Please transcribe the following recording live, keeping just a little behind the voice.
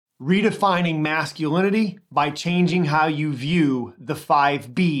Redefining masculinity by changing how you view the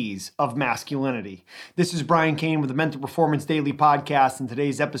 5 B's of masculinity. This is Brian Cain with the Mental Performance Daily Podcast, and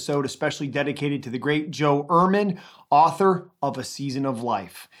today's episode especially dedicated to the great Joe Ehrmann, author of A Season of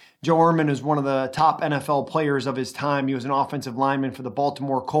Life. Joe Ehrmann is one of the top NFL players of his time. He was an offensive lineman for the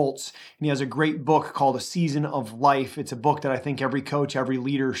Baltimore Colts, and he has a great book called A Season of Life. It's a book that I think every coach, every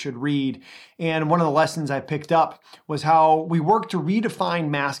leader should read. And one of the lessons I picked up was how we work to redefine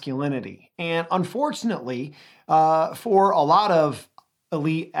masculinity. And unfortunately, for a lot of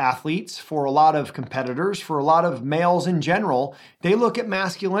elite athletes, for a lot of competitors, for a lot of males in general, they look at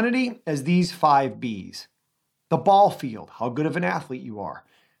masculinity as these 5 B's. The ball field, how good of an athlete you are.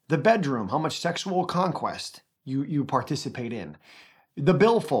 The bedroom, how much sexual conquest you participate in. The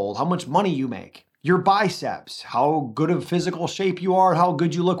billfold, how much money you make. Your biceps, how good of physical shape you are, how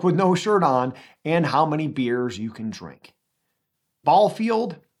good you look with no shirt on, and how many beers you can drink. Ball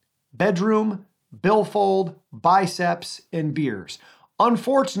field, bedroom, billfold, biceps, and beers.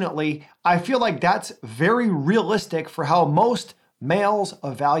 Unfortunately, I feel like that's very realistic for how most males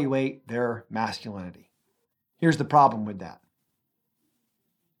evaluate their masculinity. Here's the problem with that.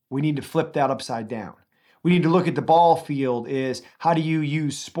 We need to flip that upside down. We need to look at the ball field as how do you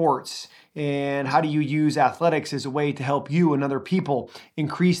use sports and how do you use athletics as a way to help you and other people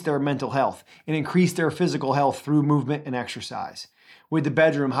increase their mental health and increase their physical health through movement and exercise. With the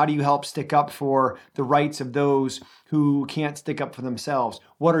bedroom, how do you help stick up for the rights of those who can't stick up for themselves?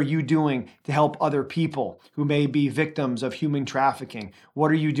 What are you doing to help other people who may be victims of human trafficking?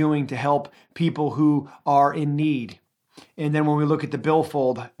 What are you doing to help people who are in need? And then when we look at the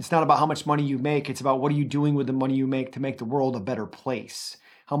billfold, it's not about how much money you make. It's about what are you doing with the money you make to make the world a better place.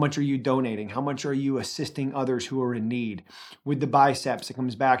 How much are you donating? How much are you assisting others who are in need? With the biceps, it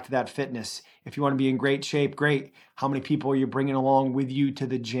comes back to that fitness. If you want to be in great shape, great. How many people are you bringing along with you to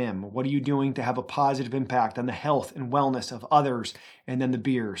the gym? What are you doing to have a positive impact on the health and wellness of others? And then the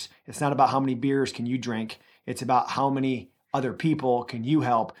beers. It's not about how many beers can you drink. It's about how many other people can you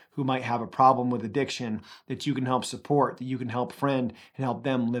help who might have a problem with addiction that you can help support, that you can help friend and help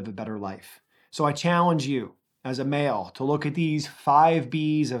them live a better life. So I challenge you as a male to look at these 5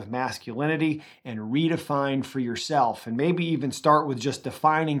 B's of masculinity and redefine for yourself, and maybe even start with just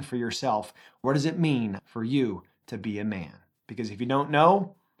defining for yourself, what does it mean for you to be a man? Because if you don't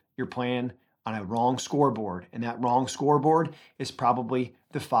know, you're playing on a wrong scoreboard, and that wrong scoreboard is probably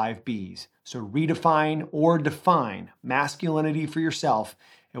the 5 B's. So redefine or define masculinity for yourself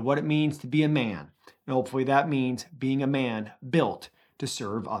and what it means to be a man. And hopefully that means being a man built to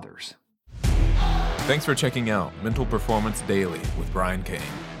serve others. Thanks for checking out Mental Performance Daily with Brian Cain,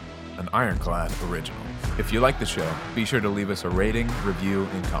 an Ironclad original. If you like the show, be sure to leave us a rating, review,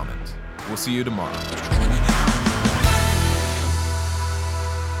 and comment. We'll see you tomorrow.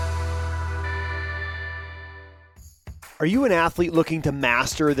 Are you an athlete looking to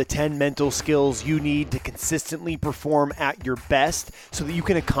master the 10 mental skills you need to consistently perform at your best so that you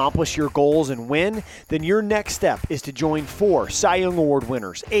can accomplish your goals and win? Then your next step is to join 4 Cy Young Award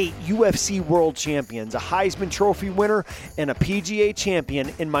winners, 8 UFC World Champions, a Heisman Trophy winner, and a PGA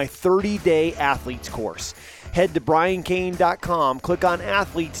champion in my 30-day athletes course. Head to briancain.com, click on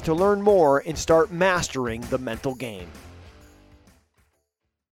athletes to learn more, and start mastering the mental game.